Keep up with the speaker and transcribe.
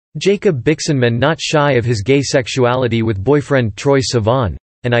Jacob Bixenman not shy of his gay sexuality with boyfriend Troye Sivan,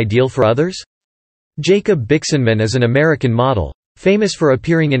 an ideal for others? Jacob Bixenman is an American model, famous for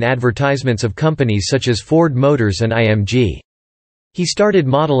appearing in advertisements of companies such as Ford Motors and IMG. He started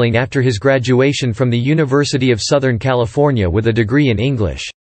modeling after his graduation from the University of Southern California with a degree in English.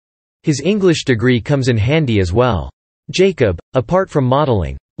 His English degree comes in handy as well. Jacob, apart from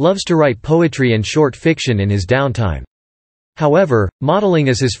modeling, loves to write poetry and short fiction in his downtime. However, modeling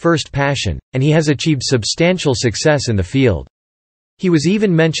is his first passion, and he has achieved substantial success in the field. He was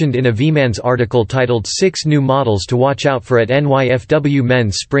even mentioned in a VMan's article titled 6 New Models to Watch Out For at NYFW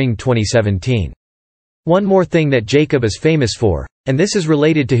Men's Spring 2017. One more thing that Jacob is famous for, and this is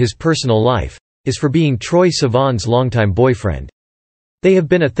related to his personal life, is for being Troye Sivan's longtime boyfriend. They have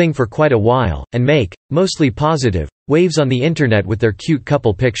been a thing for quite a while, and make, mostly positive, waves on the internet with their cute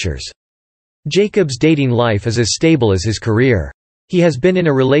couple pictures. Jacob's dating life is as stable as his career. He has been in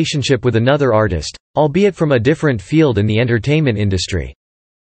a relationship with another artist, albeit from a different field in the entertainment industry.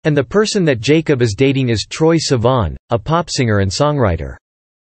 And the person that Jacob is dating is Troye Sivan, a pop singer and songwriter.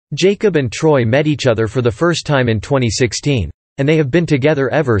 Jacob and Troye met each other for the first time in 2016, and they have been together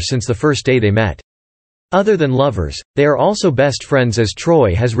ever since the first day they met. Other than lovers, they are also best friends as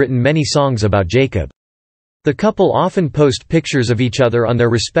Troye has written many songs about Jacob. The couple often post pictures of each other on their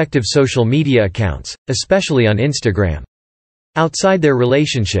respective social media accounts, especially on Instagram. Outside their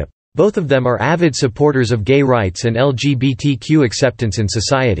relationship, both of them are avid supporters of gay rights and LGBTQ acceptance in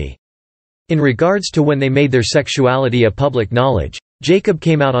society. In regards to when they made their sexuality a public knowledge, Jacob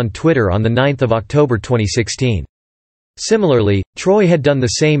came out on Twitter on 9 October 2016. Similarly, Troye had done the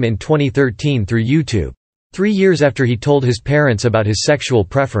same in 2013 through YouTube, 3 years after he told his parents about his sexual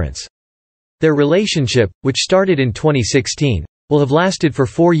preference. Their relationship, which started in 2016, will have lasted for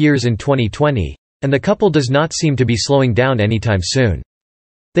 4 years in 2020, and the couple does not seem to be slowing down anytime soon.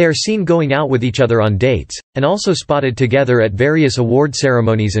 They are seen going out with each other on dates, and also spotted together at various award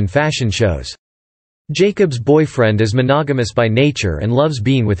ceremonies and fashion shows. Jacob's boyfriend is monogamous by nature and loves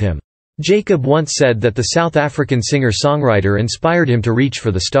being with him. Jacob once said that the South African singer-songwriter inspired him to reach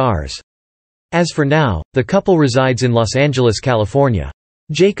for the stars. As for now, the couple resides in Los Angeles, California.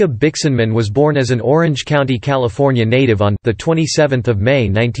 Jacob Bixenman was born as an Orange County, California native on the 27th of May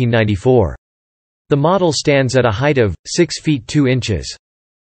 1994. The model stands at a height of 6 feet 2 inches.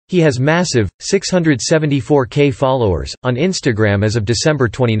 He has massive 674K followers on Instagram as of December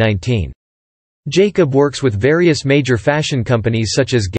 2019. Jacob works with various major fashion companies such as